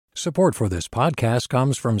Support for this podcast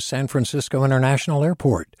comes from San Francisco International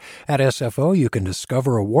Airport. At SFO, you can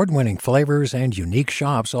discover award-winning flavors and unique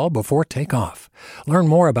shops all before takeoff. Learn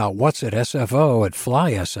more about what's at SFO at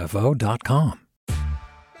flysfo.com.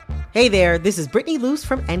 Hey there, this is Brittany Luce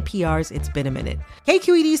from NPR's It's Been a Minute.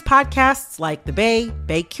 KQED's podcasts like The Bay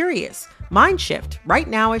Curious, Mindshift, Right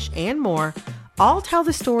Nowish, and more all tell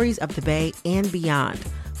the stories of the Bay and beyond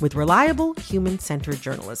with reliable, human-centered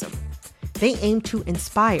journalism. They aim to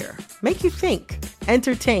inspire, make you think,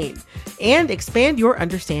 entertain, and expand your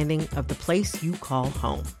understanding of the place you call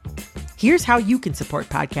home. Here's how you can support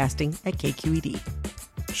podcasting at KQED.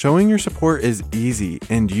 Showing your support is easy,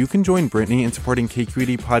 and you can join Brittany in supporting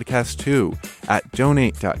KQED Podcast too at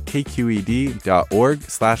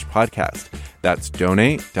donate.kqed.org/podcast. That's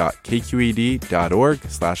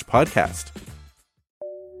donate.kqed.org/podcast.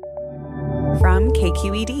 From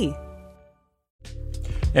KQED.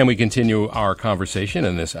 And we continue our conversation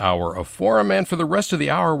in this hour of Forum. And for the rest of the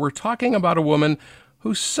hour, we're talking about a woman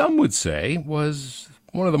who some would say was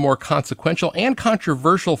one of the more consequential and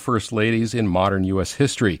controversial first ladies in modern U.S.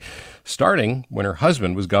 history, starting when her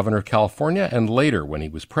husband was governor of California and later when he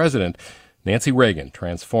was president. Nancy Reagan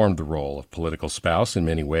transformed the role of political spouse in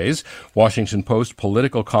many ways. Washington Post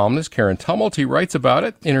political columnist Karen Tumulty writes about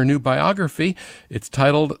it in her new biography. It's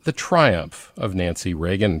titled The Triumph of Nancy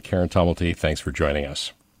Reagan. Karen Tumulty, thanks for joining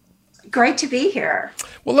us. Great to be here.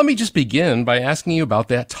 Well, let me just begin by asking you about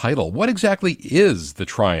that title. What exactly is The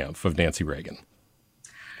Triumph of Nancy Reagan?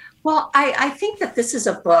 Well, I think that this is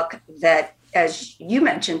a book that, as you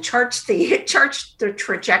mentioned, charts the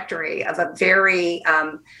trajectory of a very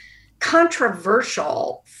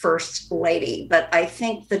controversial first lady. But I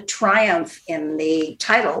think the triumph in the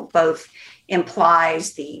title both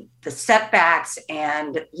implies the setbacks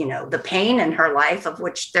and, the pain in her life, of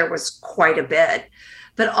which there was quite a bit,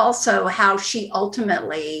 but also how she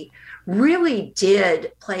ultimately really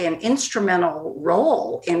did play an instrumental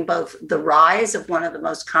role in both the rise of one of the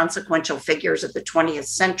most consequential figures of the 20th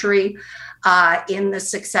century, in the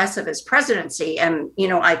success of his presidency. And,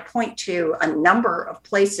 I point to a number of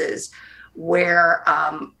places where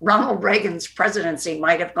Ronald Reagan's presidency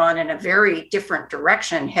might have gone in a very different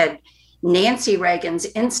direction had Nancy Reagan's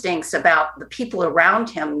instincts about the people around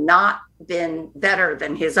him not been better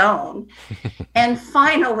than his own. And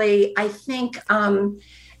finally, I think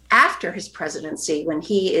after his presidency, when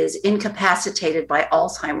he is incapacitated by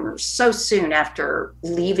Alzheimer's so soon after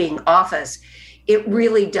leaving office, it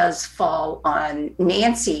really does fall on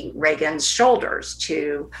Nancy Reagan's shoulders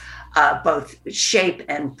to both shape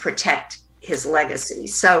and protect his legacy.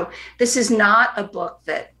 So this is not a book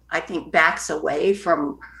that I think backs away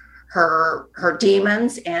from her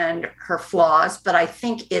demons and her flaws, but I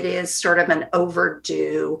think it is sort of an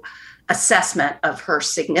overdue assessment of her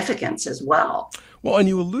significance as well. Well, and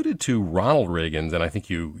you alluded to Ronald Reagan, and I think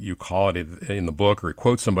you call it in the book, or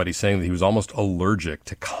quote somebody saying that he was almost allergic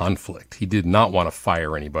to conflict. He did not want to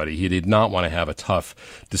fire anybody. He did not want to have a tough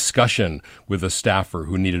discussion with a staffer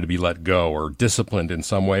who needed to be let go or disciplined in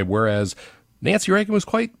some way, whereas Nancy Reagan was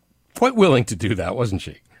quite willing to do that, wasn't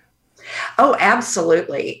she? Oh,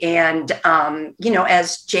 absolutely. And,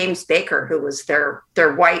 as James Baker, who was their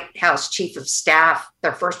White House chief of staff,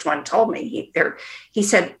 their first one, told me, he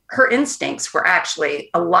said her instincts were actually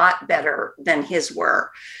a lot better than his were.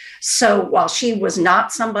 So while she was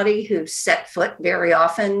not somebody who set foot very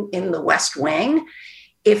often in the West Wing,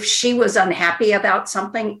 if she was unhappy about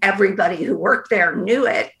something, everybody who worked there knew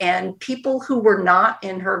it. And people who were not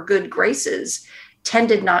in her good graces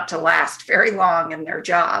tended not to last very long in their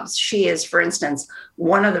jobs. She is, for instance,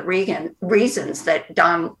 one of the reasons that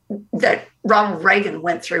Ronald Reagan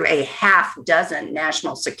went through a half dozen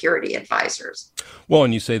national security advisors. Well,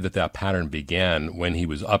 and you say that pattern began when he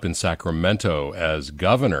was up in Sacramento as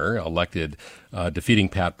governor, elected, defeating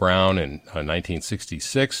Pat Brown in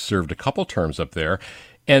 1966, served a couple terms up there,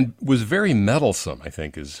 and was very meddlesome, I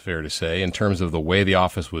think is fair to say, in terms of the way the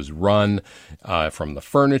office was run, from the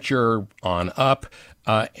furniture on up,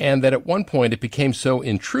 and that at one point it became so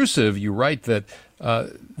intrusive, you write that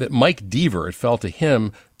Mike Deaver, it fell to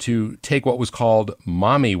him to take what was called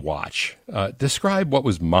mommy watch. Describe what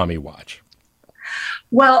was mommy watch.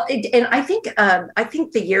 Well, and I think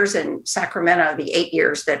the years in Sacramento, the 8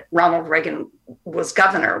 years that Ronald Reagan was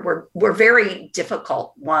governor, were very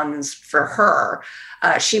difficult ones for her.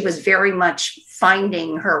 She was very much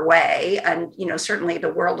finding her way, and certainly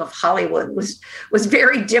the world of Hollywood was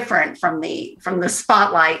very different from the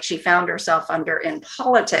spotlight she found herself under in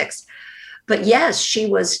politics. But yes, she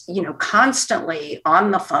was, constantly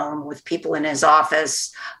on the phone with people in his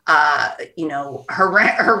office,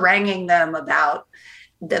 haranguing them about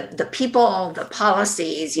the people, the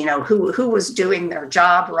policies, who was doing their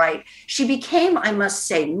job right. She became, I must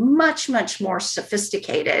say, much, much more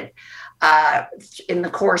sophisticated in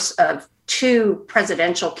the course of two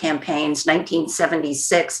presidential campaigns,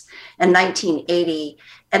 1976 and 1980.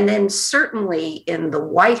 And then certainly in the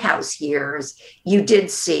White House years, you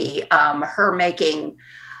did see her making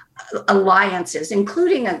alliances,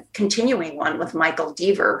 including a continuing one with Michael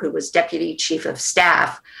Deaver, who was deputy chief of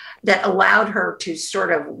staff, that allowed her to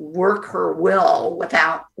sort of work her will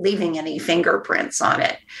without leaving any fingerprints on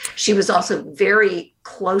it. She was also very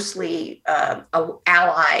closely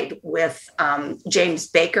allied with James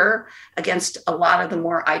Baker against a lot of the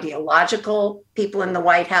more ideological people in the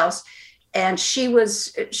White House. And she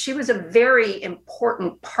was a very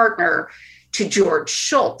important partner to George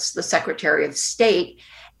Shultz, the Secretary of State,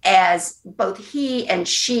 as both he and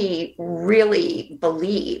she really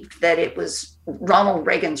believed that it was Ronald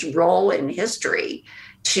Reagan's role in history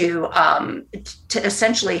to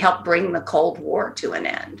essentially help bring the Cold War to an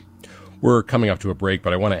end. We're coming up to a break,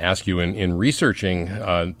 but I want to ask you, in researching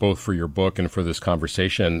both for your book and for this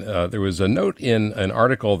conversation, there was a note in an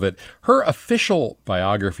article that her official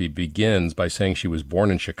biography begins by saying she was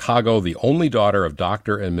born in Chicago, the only daughter of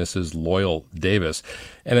Dr. and Mrs. Loyal Davis.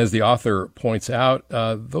 And as the author points out,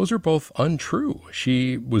 those are both untrue.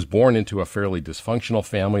 She was born into a fairly dysfunctional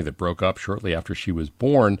family that broke up shortly after she was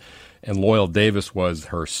born, and Loyal Davis was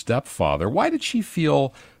her stepfather. Why did she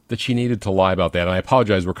feel that she needed to lie about that? And I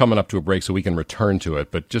apologize, we're coming up to a break so we can return to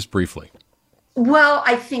it, but just briefly. Well,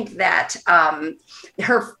 I think that I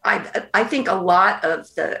think a lot of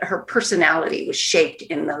her personality was shaped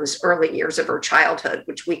in those early years of her childhood,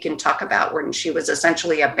 which we can talk about, when she was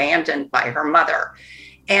essentially abandoned by her mother.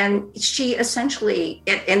 And she essentially,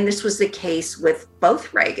 and this was the case with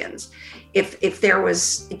both Reagans, if there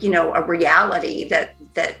was, a reality that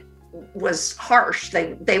was harsh,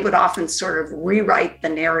 they would often sort of rewrite the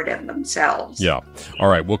narrative themselves. Yeah. All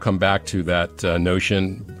right. We'll come back to that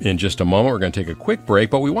notion in just a moment. We're going to take a quick break,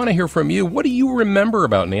 but we want to hear from you. What do you remember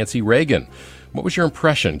about Nancy Reagan? What was your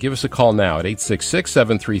impression? Give us a call now at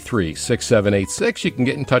 866-733-6786. You can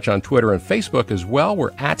get in touch on Twitter and Facebook as well.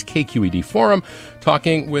 We're at KQED Forum,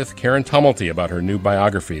 talking with Karen Tumulty about her new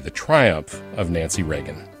biography, The Triumph of Nancy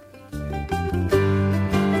Reagan.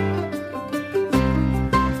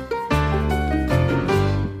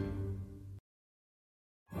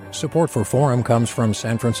 Support for Forum comes from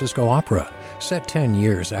San Francisco Opera. Set 10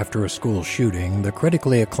 years after a school shooting, the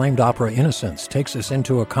critically acclaimed opera Innocence takes us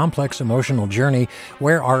into a complex emotional journey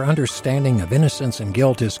where our understanding of innocence and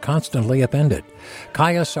guilt is constantly upended.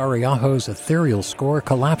 Kaya Sariaho's ethereal score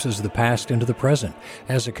collapses the past into the present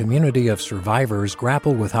as a community of survivors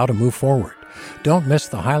grapple with how to move forward. Don't miss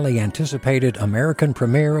the highly anticipated American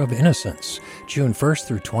premiere of Innocence, June 1st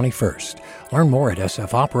through 21st. Learn more at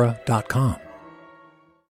sfopera.com.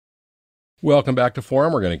 Welcome back to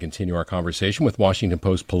Forum. We're going to continue our conversation with Washington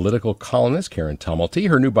Post political columnist Karen Tumulty.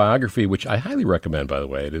 Her new biography, which I highly recommend, by the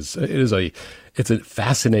way, it's a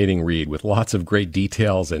fascinating read with lots of great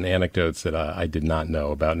details and anecdotes that I did not know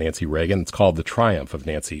about Nancy Reagan. It's called The Triumph of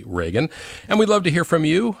Nancy Reagan. And we'd love to hear from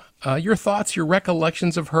you. Your thoughts, your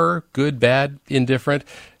recollections of her, good, bad, indifferent.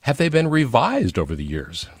 Have they been revised over the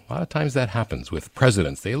years? A lot of times that happens with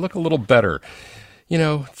presidents. They look a little better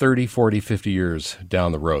 30, 40, 50 years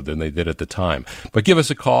down the road than they did at the time. But give us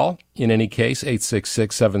a call, in any case,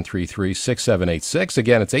 866-733-6786.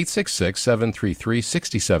 Again, it's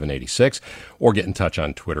 866-733-6786. Or get in touch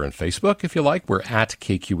on Twitter and Facebook if you like. We're at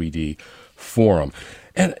KQED Forum.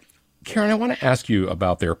 And Karen, I want to ask you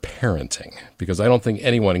about their parenting, because I don't think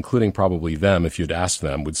anyone, including probably them, if you'd asked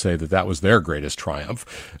them, would say that was their greatest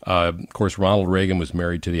triumph. Of course, Ronald Reagan was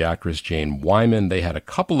married to the actress Jane Wyman. They had a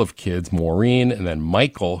couple of kids, Maureen and then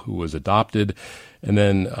Michael, who was adopted. And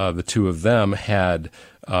then the two of them had,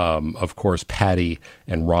 of course, Patty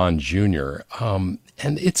and Ron Jr. And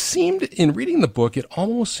it seemed, in reading the book, it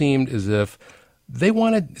almost seemed as if they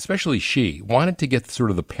wanted, especially she, wanted to get sort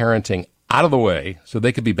of the parenting out of the way so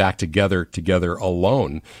they could be back together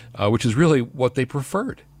alone, which is really what they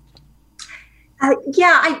preferred.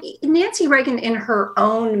 Nancy Reagan, in her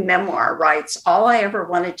own memoir, writes, "All I ever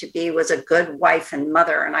wanted to be was a good wife and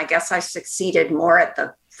mother, and I guess I succeeded more at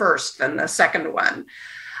the first than the second one."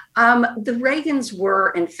 The Reagans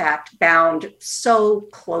were, in fact, bound so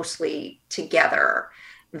closely together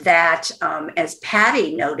that, as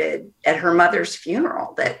Patty noted at her mother's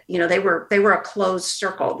funeral, that they were a closed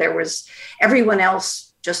circle. There was everyone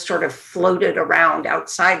else just sort of floated around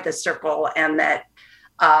outside the circle, and that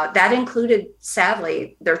included,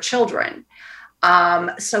 sadly, their children.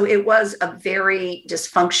 So it was a very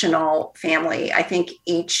dysfunctional family. I think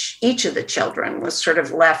each of the children was sort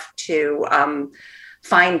of left to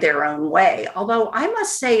find their own way. Although I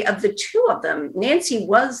must say, of the two of them, Nancy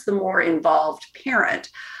was the more involved parent.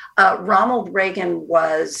 Ronald Reagan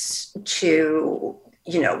was a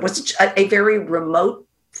very remote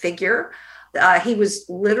figure. He was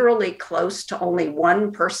literally close to only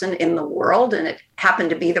one person in the world, and it happened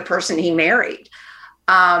to be the person he married.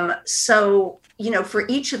 So, for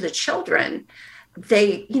each of the children,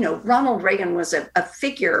 Ronald Reagan was a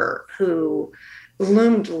figure who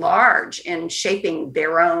loomed large in shaping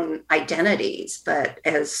their own identities. But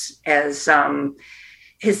as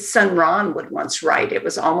his son Ron would once write, it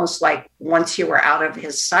was almost like once you were out of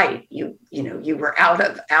his sight, you were out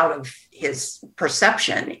of his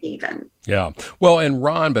perception even. Yeah. Well, and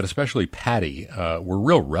Ron, but especially Patty, were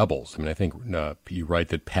real rebels. I mean, I think you write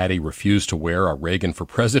that Patty refused to wear a Reagan for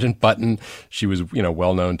President button. She was,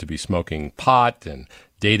 well known to be smoking pot and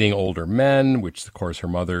dating older men, which, of course, her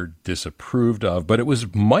mother disapproved of. But it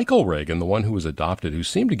was Michael Reagan, the one who was adopted, who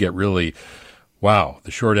seemed to get really, the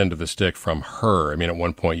short end of the stick from her. I mean, at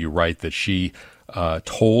one point you write that she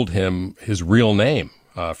told him his real name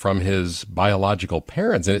from his biological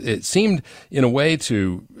parents. And it seemed, in a way,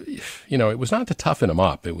 to, it was not to toughen him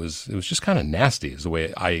up. It was just kind of nasty, is the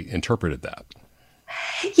way I interpreted that.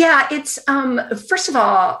 Yeah, it's, first of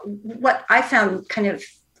all, what I found kind of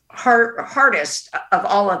hardest of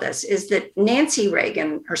all of this is that Nancy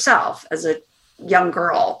Reagan herself, as a young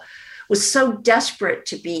girl, was so desperate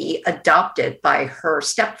to be adopted by her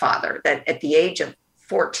stepfather that at the age of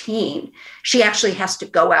 14, she actually has to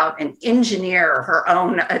go out and engineer her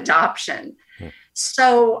own adoption.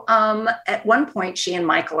 So at one point, she and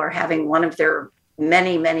Michael are having one of their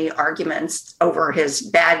many, many arguments over his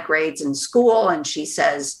bad grades in school. And she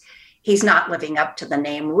says he's not living up to the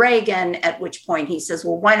name Reagan, at which point he says,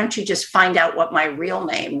 well, why don't you just find out what my real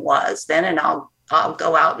name was then, and I'll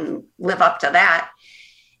go out and live up to that.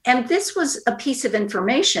 And this was a piece of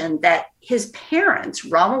information that his parents,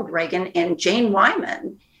 Ronald Reagan and Jane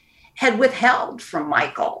Wyman, had withheld from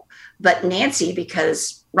Michael. But Nancy,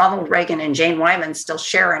 because Ronald Reagan and Jane Wyman still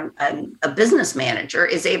share a business manager,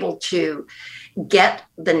 is able to get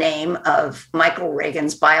the name of Michael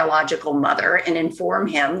Reagan's biological mother and inform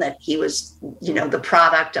him that he was, the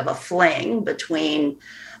product of a fling between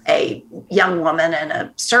a young woman and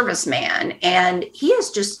a serviceman. And he is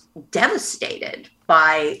just devastated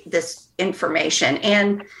by this information.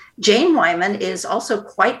 And Jane Wyman is also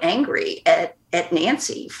quite angry at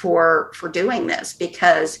Nancy for doing this,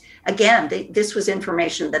 because again, this was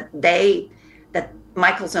information that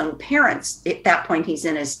Michael's own parents, at that point he's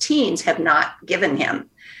in his teens, have not given him.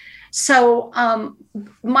 So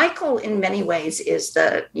Michael, in many ways, is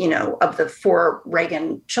of the four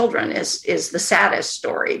Reagan children, is the saddest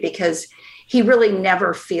story, because he really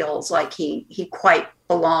never feels like he quite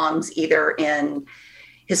belongs either in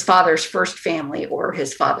his father's first family or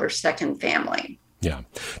his father's second family. Yeah.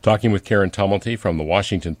 Talking with Karen Tumulty from the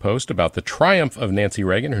Washington Post about the Triumph of Nancy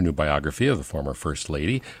Reagan, her new biography of the former First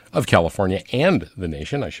Lady of California and the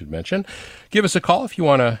nation, I should mention. Give us a call if you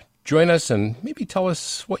want to join us and maybe tell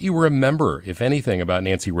us what you remember, if anything, about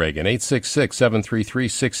Nancy Reagan.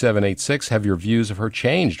 866-733-6786. Have your views of her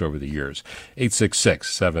changed over the years?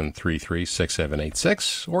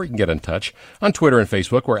 866-733-6786. Or you can get in touch on Twitter and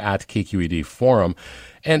Facebook. We're at KQED Forum.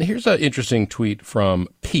 And here's an interesting tweet from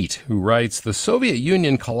Pete, who writes, the Soviet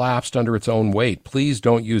Union collapsed under its own weight. Please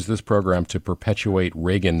don't use this program to perpetuate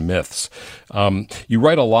Reagan myths. You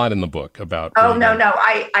write a lot in the book about Oh, Reagan. no.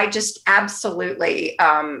 I just absolutely,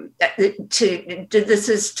 this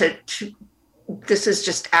is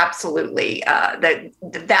just absolutely,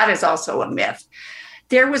 that is also a myth.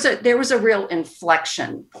 There was a real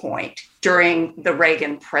inflection point during the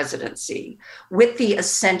Reagan presidency with the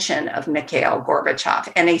ascension of Mikhail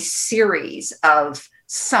Gorbachev and a series of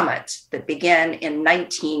summits that began in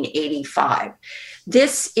 1985.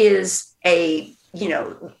 This is an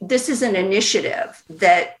initiative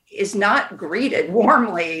that is not greeted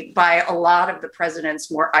warmly by a lot of the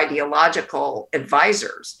president's more ideological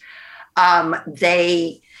advisors.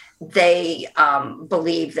 They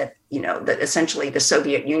believe that, that essentially the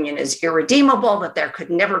Soviet Union is irredeemable, that there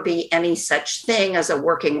could never be any such thing as a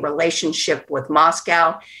working relationship with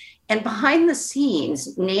Moscow. And behind the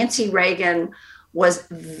scenes, Nancy Reagan was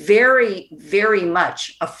very, very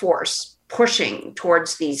much a force pushing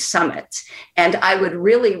towards these summits. And I would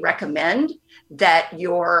really recommend that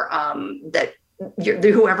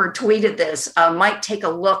whoever tweeted this might take a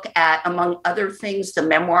look at, among other things, the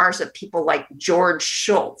memoirs of people like George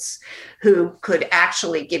Shultz, who could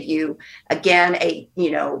actually give you, again,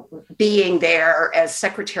 being there as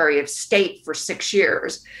Secretary of State for 6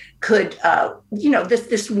 years, could,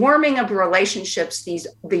 this warming of relationships,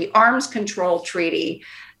 the arms control treaty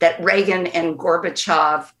that Reagan and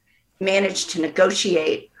Gorbachev managed to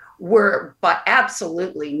negotiate were but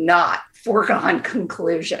absolutely not foregone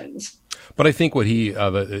conclusions. But I think what Pete,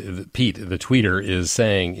 the tweeter, is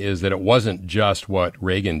saying is that it wasn't just what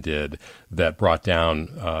Reagan did that brought down,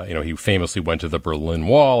 he famously went to the Berlin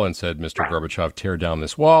Wall and said, Mr. Gorbachev, tear down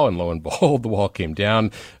this wall. And lo and behold, the wall came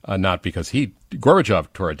down, not because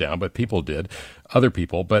Gorbachev tore it down, but people did, other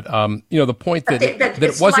people. But, the point that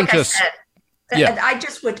it wasn't like just...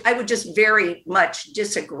 I would just very much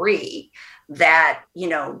disagree that,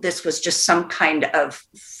 this was just some kind of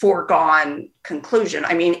foregone conclusion.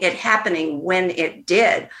 I mean, it happening when it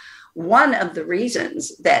did. One of the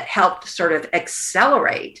reasons that helped sort of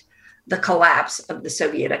accelerate the collapse of the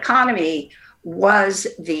Soviet economy was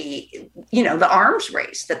the arms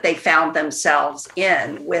race that they found themselves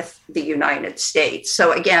in with the United States.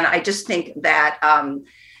 So again, I just think that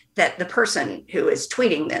that the person who is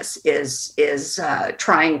tweeting this is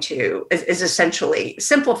essentially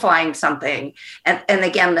simplifying something. And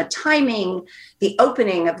again, the timing, the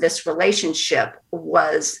opening of this relationship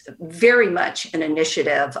was very much an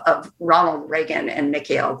initiative of Ronald Reagan and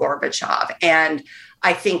Mikhail Gorbachev. And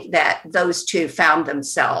I think that those two found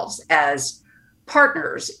themselves as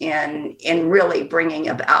partners in really bringing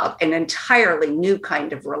about an entirely new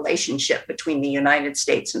kind of relationship between the United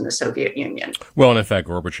States and the Soviet Union. Well, and in fact,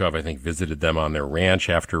 Gorbachev, I think, visited them on their ranch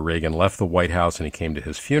after Reagan left the White House, and he came to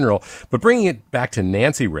his funeral. But bringing it back to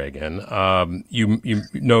Nancy Reagan, you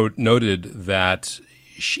noted that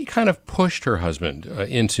she kind of pushed her husband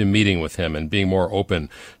into meeting with him and being more open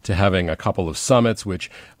to having a couple of summits,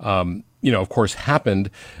 which, of course,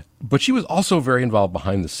 happened. But she was also very involved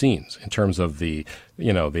behind the scenes in terms of the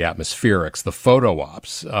atmospherics, the photo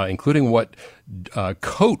ops, including what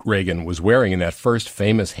coat Reagan was wearing in that first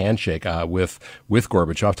famous handshake with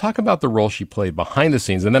Gorbachev. Talk about the role she played behind the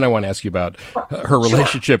scenes, and then I want to ask you about her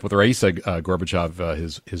relationship with Raisa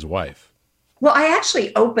Gorbachev, his wife. Well, I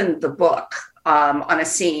actually opened the book on a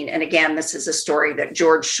scene, and again, this is a story that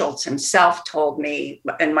George Shultz himself told me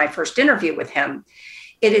in my first interview with him.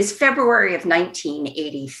 It is February of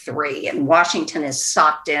 1983, and Washington is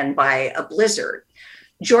socked in by a blizzard.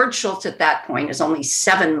 George Shultz at that point is only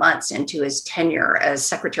 7 months into his tenure as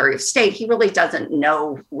Secretary of State. He really doesn't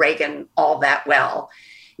know Reagan all that well.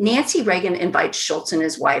 Nancy Reagan invites Shultz and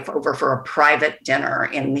his wife over for a private dinner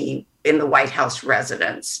in the White House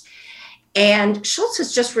residence. And Shultz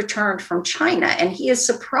has just returned from China, and he is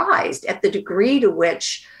surprised at the degree to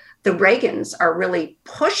which the Reagans are really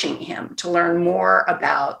pushing him to learn more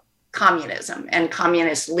about communism and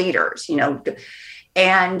communist leaders,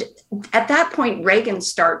 And at that point, Reagan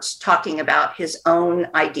starts talking about his own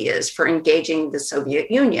ideas for engaging the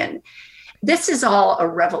Soviet Union. This is all a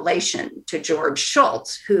revelation to George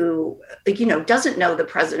Shultz, who, doesn't know the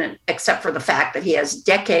president except for the fact that he has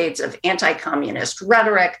decades of anti-communist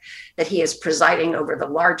rhetoric, that he is presiding over the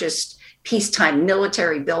largest peacetime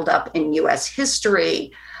military buildup in U.S.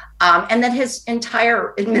 history, and that his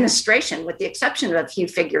entire administration, with the exception of a few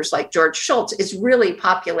figures like George Shultz, is really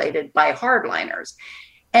populated by hardliners.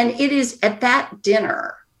 And it is at that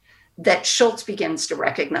dinner that Shultz begins to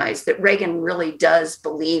recognize that Reagan really does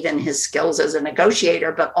believe in his skills as a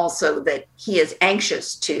negotiator, but also that he is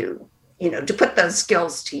anxious to put those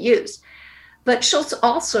skills to use. But Shultz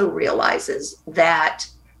also realizes that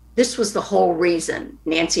this was the whole reason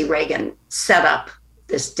Nancy Reagan set up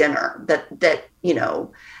this dinner,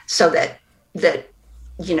 so that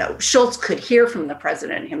Shultz could hear from the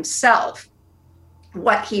president himself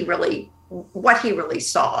what he really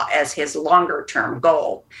saw as his longer term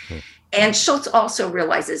goal. And Shultz also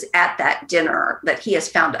realizes at that dinner that he has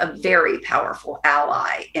found a very powerful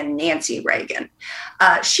ally in Nancy Reagan.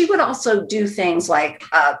 She would also do things like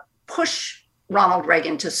push Ronald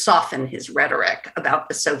Reagan to soften his rhetoric about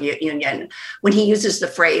the Soviet Union when he uses the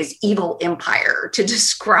phrase evil empire to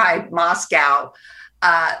describe Moscow.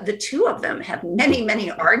 The two of them have many, many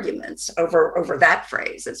arguments over that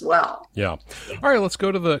phrase as well. Yeah. All right, let's go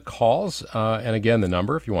to the calls. And again, the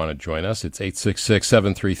number, if you want to join us, it's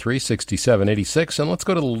 866-733-6786. And let's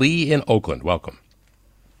go to Lee in Oakland. Welcome.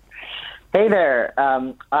 Hey there.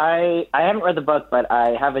 I haven't read the book, but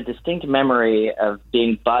I have a distinct memory of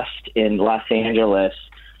being bused in Los Angeles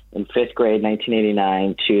in fifth grade,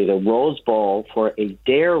 1989, to the Rose Bowl for a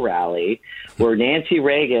DARE rally where Nancy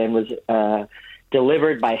Reagan was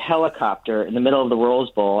delivered by helicopter in the middle of the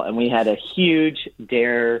Rose Bowl, and we had a huge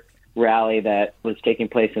DARE rally that was taking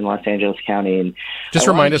place in Los Angeles County. And just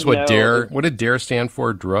remind us what DARE. What did DARE stand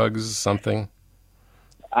for? Drugs something?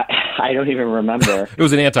 I don't even remember. It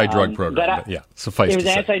was an anti-drug program. But yeah, suffice to say. It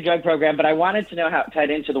was an anti-drug program, but I wanted to know how it tied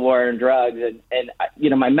into the war on drugs.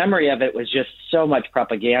 And my memory of it was just so much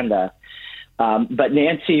propaganda. But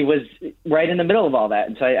Nancy was right in the middle of all that.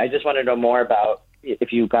 And so I just want to know more about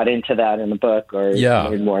if you got into that in the book or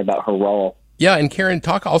learned more about her role. Yeah, and Karen,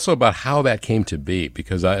 talk also about how that came to be,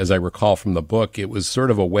 because as I recall from the book, it was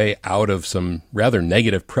sort of a way out of some rather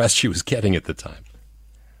negative press she was getting at the time.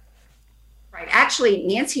 Right. Actually,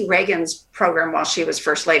 Nancy Reagan's program while she was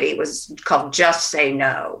First Lady was called Just Say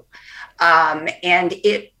No. And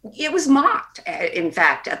it was mocked, in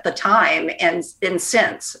fact, at the time and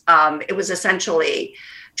since. It was essentially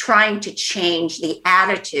trying to change the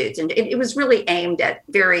attitudes. And it was really aimed at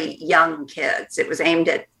very young kids. It was aimed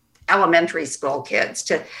at elementary school kids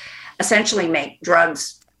to essentially make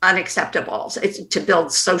drugs unacceptable, to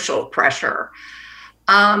build social pressure.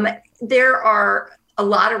 There are a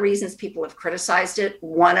lot of reasons people have criticized it,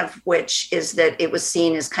 one of which is that it was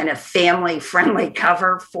seen as kind of family-friendly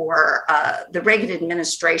cover for the Reagan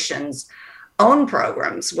administration's own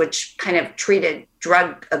programs, which kind of treated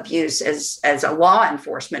drug abuse as a law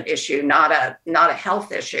enforcement issue, not a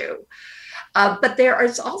health issue. But there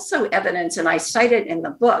is also evidence, and I cite it in the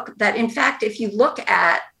book, that in fact, if you look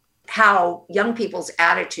at how young people's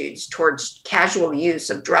attitudes towards casual use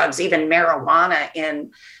of drugs, even marijuana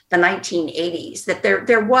in the 1980s, that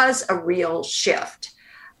there was a real shift.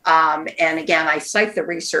 And again, I cite the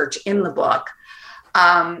research in the book.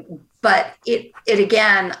 But it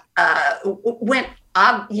again went,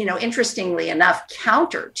 interestingly enough,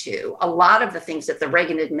 counter to a lot of the things that the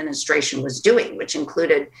Reagan administration was doing, which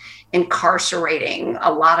included incarcerating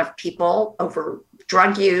a lot of people over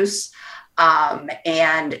drug use,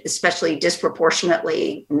 and especially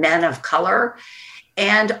disproportionately men of color.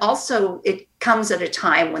 And also it comes at a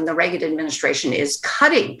time when the Reagan administration is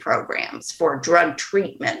cutting programs for drug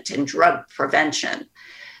treatment and drug prevention.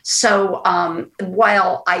 So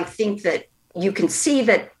while I think that you can see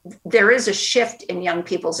that there is a shift in young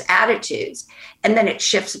people's attitudes, and then it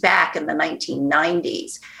shifts back in the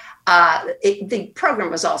 1990s, the program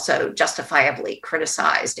was also justifiably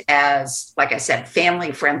criticized as, like I said,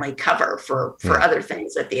 family-friendly cover for other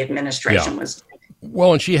things that the administration was doing.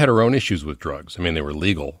 Well, and she had her own issues with drugs. I mean, they were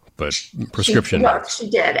legal, but prescription. She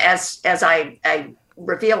did, as I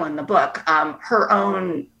reveal in the book, her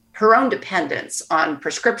own dependence on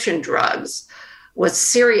prescription drugs was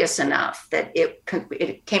serious enough that it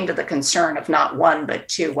came to the concern of not one, but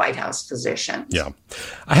two White House physicians. Yeah.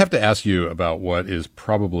 I have to ask you about what is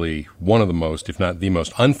probably one of the most, if not the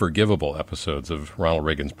most unforgivable episodes of Ronald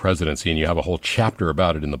Reagan's presidency, and you have a whole chapter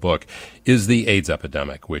about it in the book, is the AIDS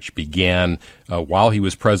epidemic, which began while he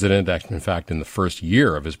was president, in fact, in the first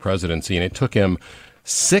year of his presidency, and it took him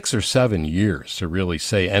 6 or 7 years to really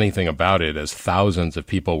say anything about it as thousands of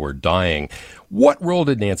people were dying. What role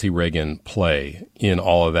did Nancy Reagan play in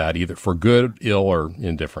all of that, either for good, ill, or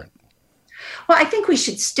indifferent? Well, I think we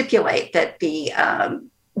should stipulate that the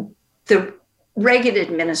Reagan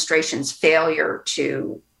administration's failure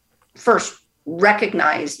to first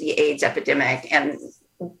recognize the AIDS epidemic and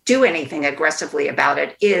do anything aggressively about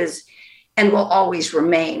it is and will always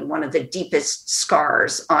remain one of the deepest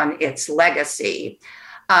scars on its legacy.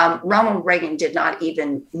 Ronald Reagan did not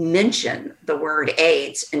even mention the word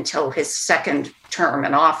AIDS until his second term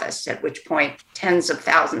in office, at which point tens of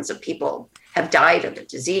thousands of people have died of the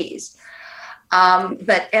disease.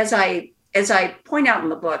 But as I point out in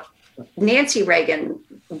the book, Nancy Reagan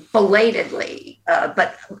belatedly,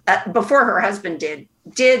 but before her husband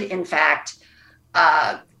did in fact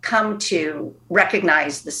come to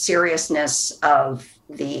recognize the seriousness of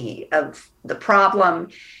the problem,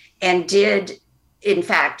 and did in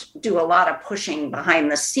fact do a lot of pushing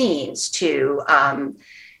behind the scenes to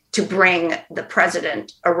bring the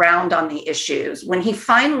president around on the issues. When he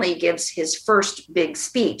finally gives his first big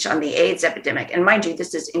speech on the AIDS epidemic, and mind you,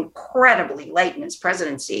 this is incredibly late in his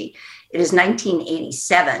presidency, it is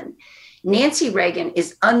 1987. Nancy Reagan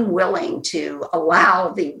is unwilling to allow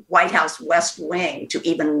the White House West Wing to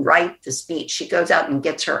even write the speech. She goes out and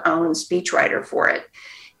gets her own speechwriter for it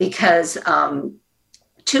because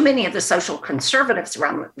too many of the social conservatives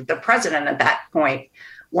around the president at that point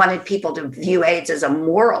wanted people to view AIDS as a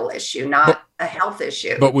moral issue, not a health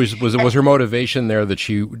issue. But was her motivation there that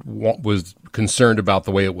she was concerned about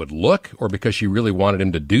the way it would look, or because she really wanted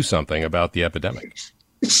him to do something about the epidemic?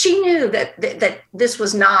 She knew that this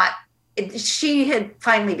was not. She had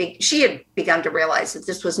begun to realize that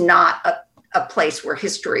this was not a place where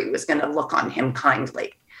history was going to look on him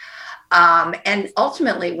kindly. And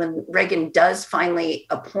ultimately, when Reagan does finally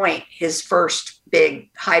appoint his first big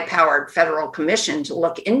high-powered federal commission to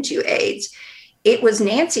look into AIDS, it was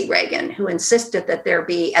Nancy Reagan who insisted that there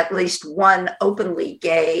be at least one openly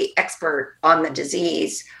gay expert on the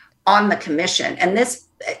disease on the commission. And this,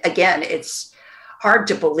 again, it's hard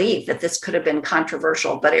to believe that this could have been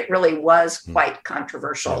controversial, but it really was quite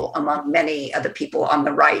controversial among many of the people on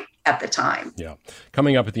the right at the time. Yeah.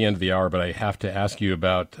 Coming up at the end of the hour, but I have to ask you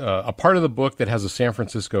about a part of the book that has a San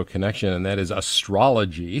Francisco connection, and that is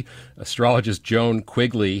astrology. Astrologist Joan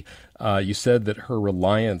Quigley, you said that her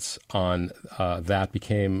reliance on that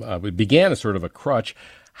began as sort of a crutch.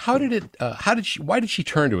 Why did she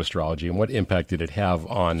turn to astrology, and what impact did it have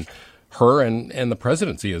on her and the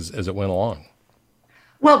presidency as it went along?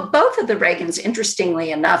 Well, both of the Reagans,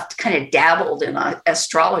 interestingly enough, kind of dabbled in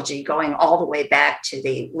astrology going all the way back to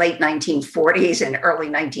the late 1940s and early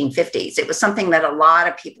 1950s. It was something that a lot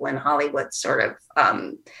of people in Hollywood sort of,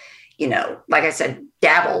 like I said,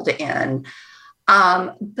 dabbled in.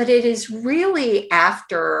 But it is really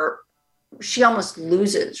after she almost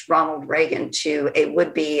loses Ronald Reagan to a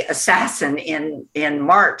would-be assassin in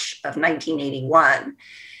March of 1981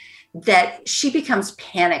 that she becomes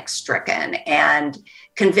panic-stricken and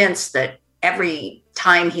convinced that every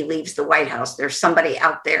time he leaves the White House, there's somebody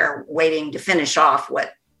out there waiting to finish off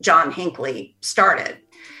what John Hinckley started.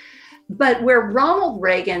 But where Ronald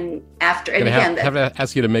Reagan, after, and again, have to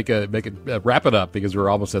ask you to make it wrap it up because we're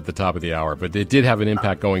almost at the top of the hour. But it did have an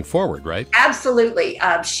impact going forward, right? Absolutely,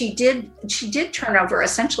 she did turn over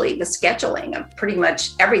essentially the scheduling of pretty much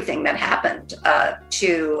everything that happened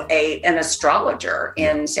to an astrologer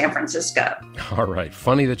in San Francisco. All right,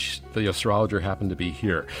 funny that the astrologer happened to be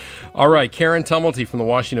here. All right, Karen Tumulty from the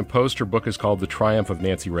Washington Post. Her book is called The Triumph of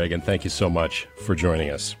Nancy Reagan. Thank you so much for joining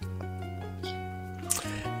us.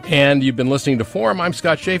 And you've been listening to Forum. I'm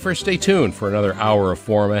Scott Schaefer. Stay tuned for another hour of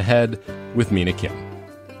Forum ahead with Mina Kim.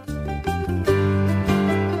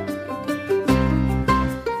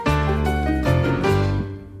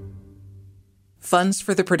 Funds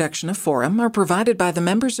for the production of Forum are provided by the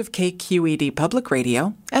members of KQED Public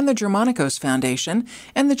Radio and the Germanicos Foundation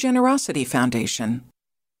and the Generosity Foundation.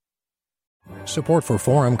 Support for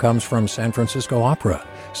Forum comes from San Francisco Opera.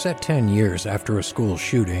 Set 10 years after a school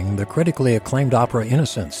shooting, the critically acclaimed opera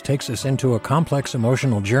Innocence takes us into a complex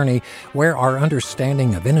emotional journey where our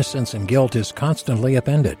understanding of innocence and guilt is constantly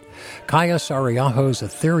upended. Kaya Sariaho's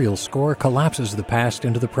ethereal score collapses the past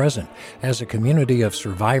into the present as a community of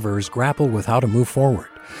survivors grapple with how to move forward.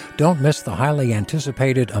 Don't miss the highly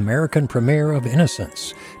anticipated American premiere of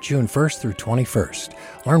Innocence, June 1st through 21st.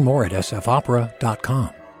 Learn more at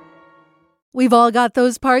sfopera.com. We've all got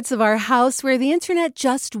those parts of our house where the internet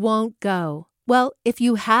just won't go. Well, if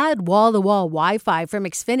you had wall-to-wall Wi-Fi from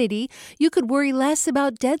Xfinity, you could worry less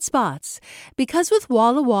about dead spots. Because with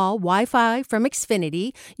wall-to-wall Wi-Fi from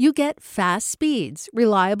Xfinity, you get fast speeds,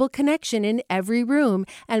 reliable connection in every room,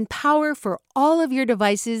 and power for all of your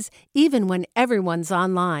devices, even when everyone's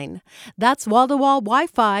online. That's wall-to-wall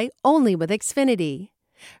Wi-Fi only with Xfinity.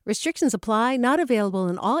 Restrictions apply, not available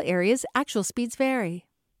in all areas. Actual speeds vary.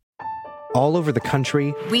 All over the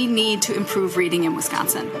country, we need to improve reading in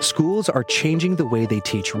Wisconsin. Schools are changing the way they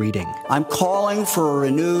teach reading. I'm calling for a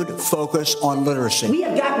renewed focus on literacy. We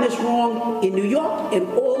have gotten this wrong in New York and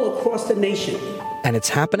all across the nation. And it's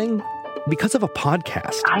happening because of a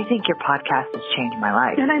podcast. I think your podcast has changed my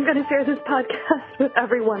life. And I'm going to share this podcast with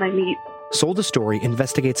everyone I meet. Sold a Story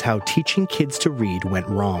investigates how teaching kids to read went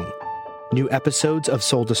wrong. New episodes of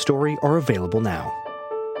Sold a Story are available now.